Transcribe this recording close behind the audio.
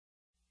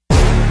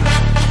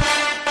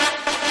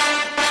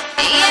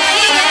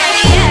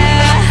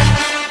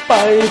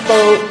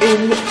Bible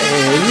in the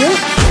air.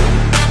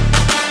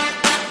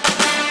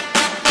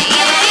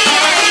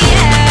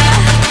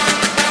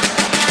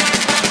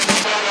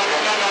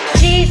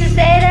 Jesus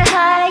said a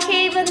hi,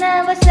 he will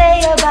never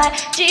say a bye.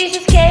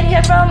 Jesus came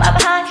here from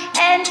up high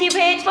and he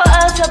paid for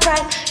a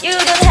surprise. You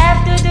don't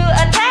have to do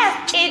a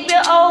test, it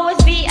will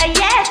always be a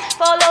yes.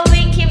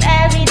 Following him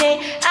every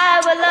day, I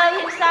will love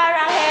him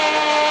Sarah.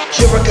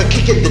 Jericho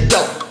kicking the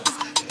door,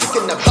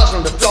 picking up house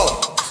on the floor,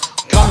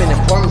 coming in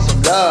forms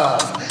of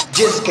love.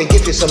 Jesus can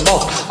give you some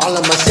more. All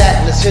of my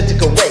sadness he'll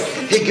take away.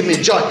 He'll give me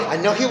joy, I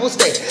know he will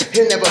stay.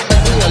 He'll never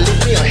hurt me or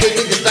leave me or hate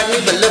me, dislike me,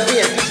 but love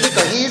me and fix me,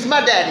 cause he's my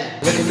daddy.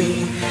 Look at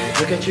me,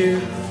 look at you,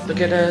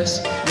 look at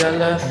us, your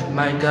love,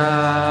 my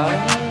God.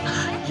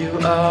 You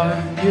are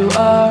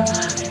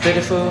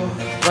beautiful,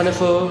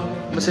 wonderful,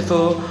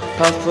 merciful,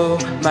 powerful,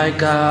 my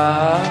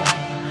God.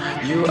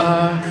 You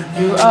are,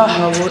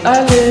 how would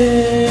I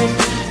live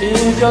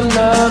if your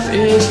love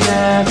is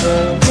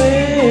never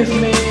with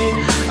me?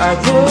 I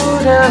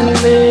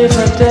wouldn't live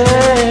a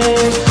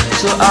day,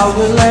 so I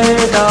will lay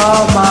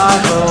down my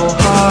whole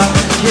heart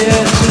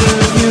here to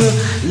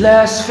you.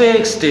 Let's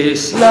fix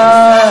this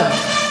love.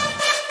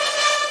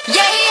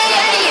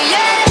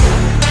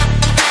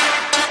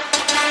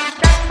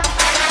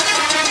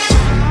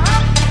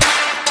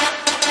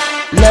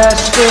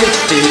 Let's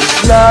fix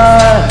this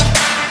love.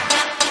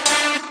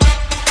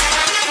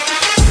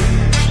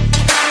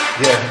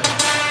 Yeah.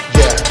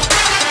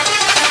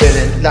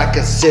 Feeling like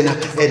a sinner,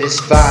 it is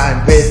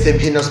fine with him,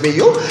 he knows me,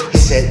 you. He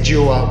said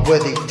you are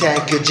worthy,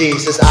 thank you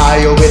Jesus,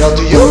 I owe it all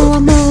to you. Oh,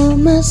 I'm all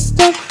messed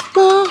up,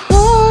 my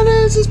heart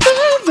is his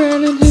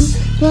favorite in him.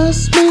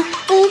 Plus me,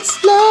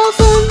 it's love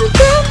and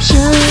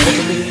redemption. Look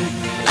at me,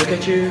 look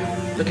at you,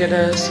 look at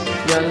us,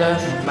 your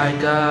love, my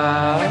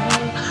God.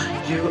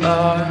 You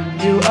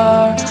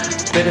are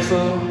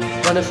beautiful,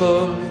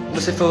 wonderful,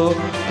 merciful,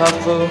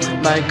 powerful,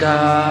 my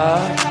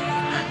God.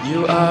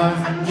 You are,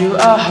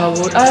 how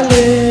would I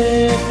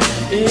live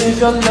if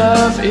your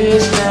love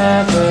is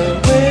never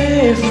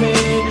with me?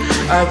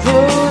 I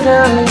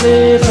wouldn't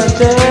live a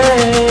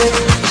day,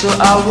 so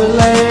I will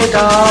lay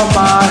down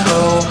my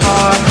whole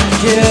heart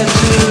here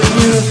to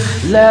you.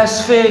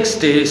 Let's fix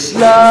this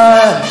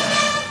love.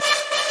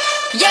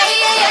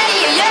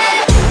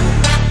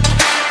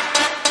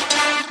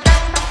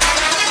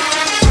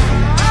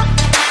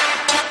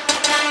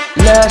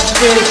 Let's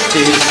fix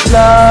this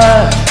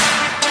love.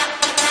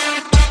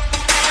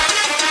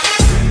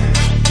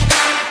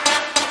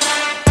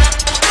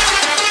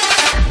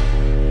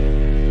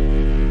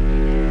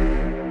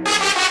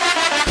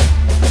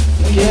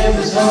 He gave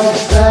us all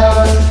his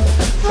love,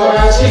 for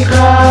us he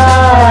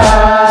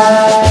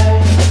cried.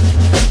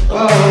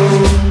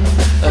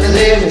 Oh, a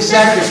living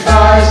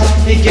sacrifice,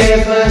 he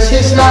gave us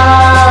his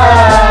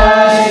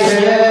life.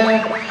 Yeah.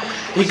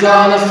 He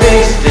gonna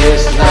fix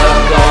this love,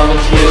 gonna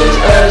heal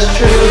us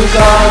true,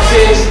 gonna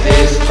fix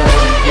this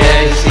love,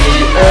 yeah, see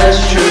us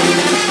true.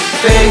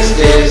 Fix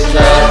this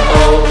love,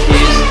 oh,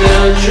 he's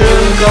still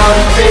true,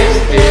 gonna fix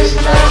this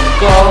love,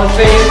 gonna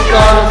fix